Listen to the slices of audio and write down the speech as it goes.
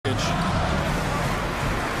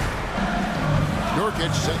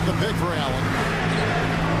Nurkic set the pick for Allen.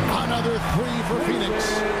 Another three for Phoenix.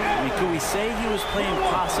 I mean, could we say he was playing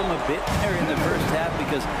possum a bit there in the first half?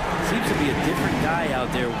 Because it seems to be a different guy out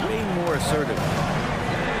there, way more assertive.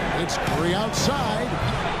 It's Curry outside.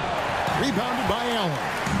 Rebounded by Allen.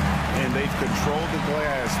 And they've controlled the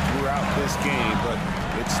glass throughout this game, but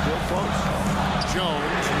it's still close.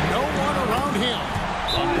 Jones, no one around him.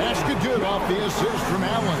 Basket good off the assist from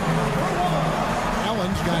Allen.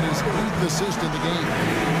 Allen's got his 8th assist in the game.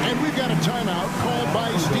 And we've got a timeout called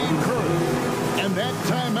by Steve Kerr. And that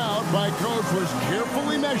timeout by Coach was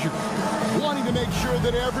carefully measured, wanting to make sure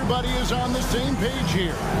that everybody is on the same page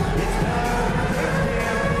here.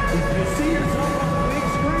 If you see yourself on the big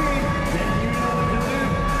screen, then you know what to do.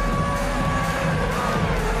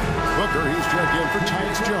 Booker, he's checked in for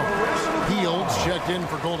Tyus Jones. Fields checked in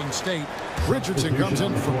for Golden State. Richardson comes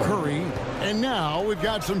in for Curry. And now we've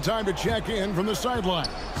got some time to check in from the sidelines.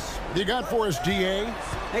 You got for us, DA?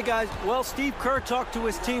 Hey, guys. Well, Steve Kerr talked to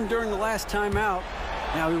his team during the last timeout.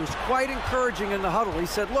 Now, he was quite encouraging in the huddle. He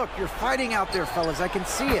said, look, you're fighting out there, fellas. I can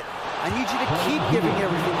see it. I need you to keep giving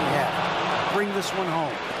everything you have. Bring this one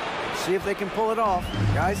home. See if they can pull it off.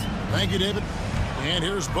 Guys? Thank you, David. And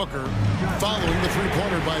here's Booker following the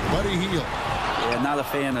three-pointer by Buddy Hield. Yeah, not a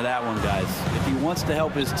fan of that one, guys. If he wants to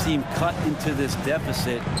help his team cut into this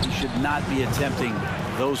deficit, he should not be attempting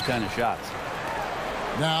those kind of shots.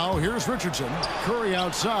 Now, here's Richardson. Curry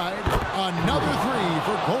outside. Another three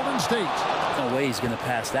for Golden State. No way he's going to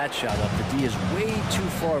pass that shot up. The D is way too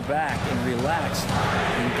far back and relaxed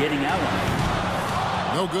in getting out on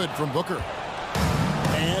it. No good from Booker.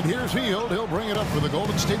 And here's Hield. He'll bring it up for the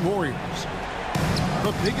Golden State Warriors.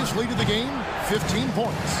 The biggest lead of the game, 15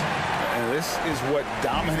 points. And this is what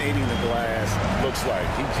dominating the glass looks like.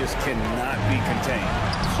 He just cannot be contained.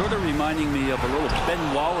 Sort of reminding me of a little Ben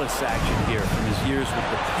Wallace action here from his years with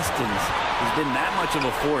the Pistons. He's been that much of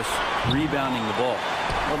a force rebounding the ball.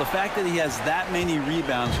 Well, the fact that he has that many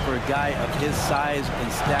rebounds for a guy of his size and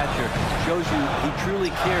stature shows you he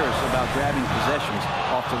truly cares about grabbing possessions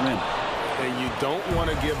off the rim. And you don't want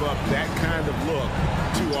to give up that kind of look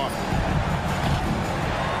too often.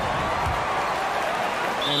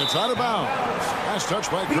 And it's out of bounds. Last touch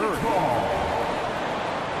by Curry.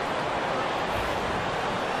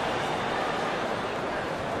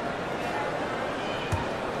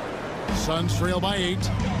 Suns trail by 8.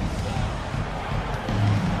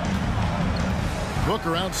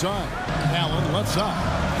 Booker outside. Allen left side.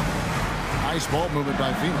 Nice ball movement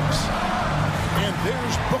by Phoenix. And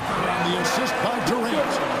there's Booker on the assist by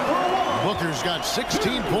Durant. Booker's got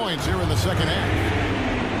 16 points here in the second half.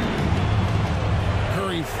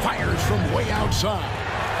 Curry fires from way outside.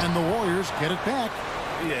 And the Warriors get it back.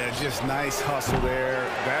 Yeah, just nice hustle there.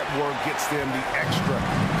 That work gets them the extra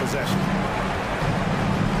possession.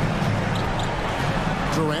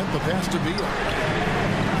 Durant, the pass to Beal.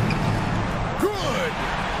 Good!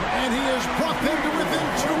 And he has brought them to within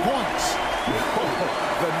 2 points.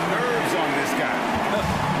 The nerves on this guy.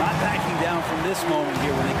 Not backing down from this moment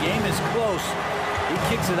here. When the game is close, he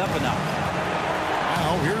kicks it up a notch.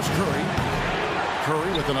 Now here's Curry.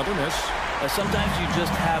 Curry with another miss. Sometimes you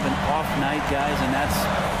just have an off night, guys, and that's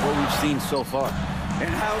what we've seen so far.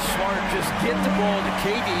 And how smart. Just get the ball to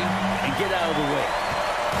KD and get out of the way.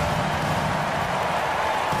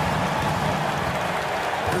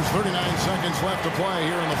 There's 39 seconds left to play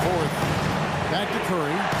here in the fourth. Back to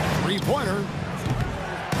Curry. Three-pointer.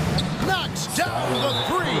 Knocks down the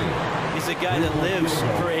three. He's a guy that lives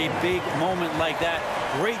for a big moment like that.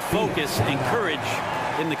 Great focus and courage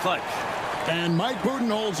in the clutch. And Mike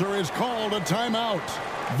Budenholzer has called a timeout.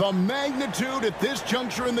 The magnitude at this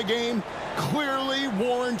juncture in the game clearly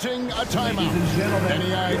warranting a timeout.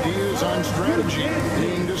 Any ideas on strategy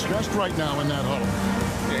being discussed right now in that huddle?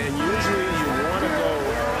 And usually you want to go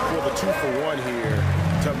for the 2-for-1 here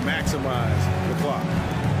to maximize the clock.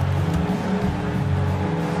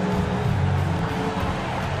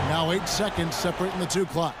 Now 8 seconds separating the two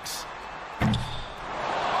clocks.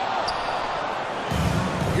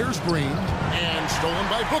 Here's Green, and stolen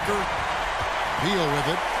by Booker. Beal with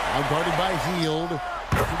it, outguarded by Hield.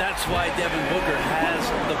 That's why Devin Booker has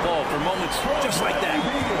the ball for moments just like that.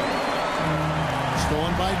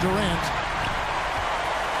 Stolen by Durant.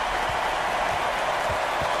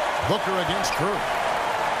 Booker against Curry.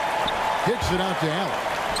 Kicks it out to Allen.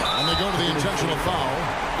 And they go to the intentional foul.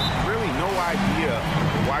 Really no idea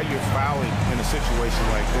why you're fouling in a situation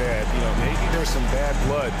like that. You know, maybe there's some bad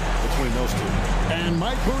blood between those two. And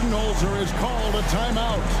Mike Budenholzer has called a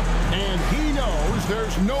timeout. And he knows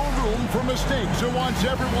there's no room for mistakes and wants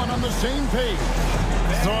everyone on the same page.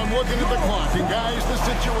 So I'm looking at the clock, and guys, the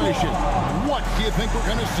situation. What do you think we're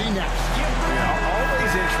going to see next?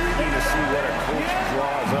 Always intriguing to see what a coach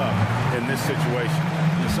draws up in this situation.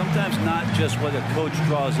 Sometimes not just what a coach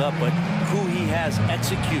draws up, but who he has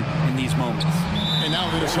execute in these moments. And now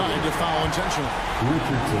they decide to foul intentionally.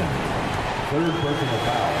 Richardson, third personal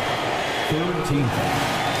foul. Third team foul.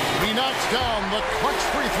 He knocks down the clutch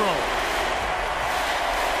free throw.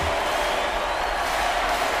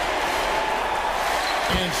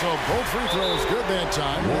 And so both free throws good that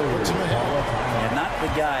time. That puts him ahead. And not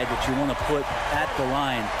the guy that you want to put at the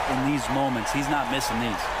line in these moments. He's not missing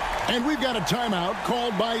these. And we've got a timeout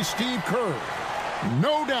called by Steve Kerr.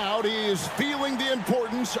 No doubt he is feeling the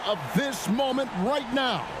importance of this moment right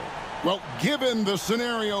now. Well, given the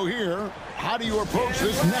scenario here, how do you approach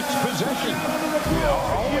this next possession?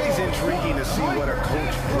 Always intriguing to see what a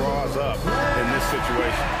coach draws up in this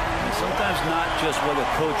situation. And sometimes not just what a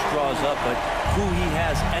coach draws up, but who he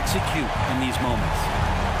has execute in these moments.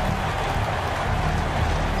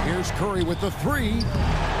 Here's Curry with the three.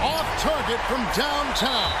 Off target from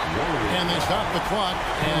downtown. And they stop the clock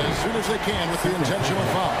as soon as they can with the intentional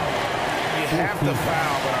foul. You have to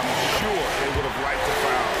foul, but I'm sure they would have liked to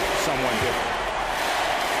foul someone different.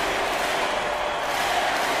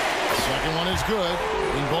 The second one is good.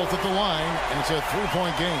 In both at the line, and it's a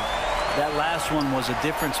three-point game. That last one was a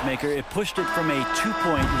difference maker. It pushed it from a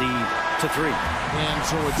 2-point lead to 3. And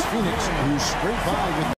so it's Phoenix who scraped by with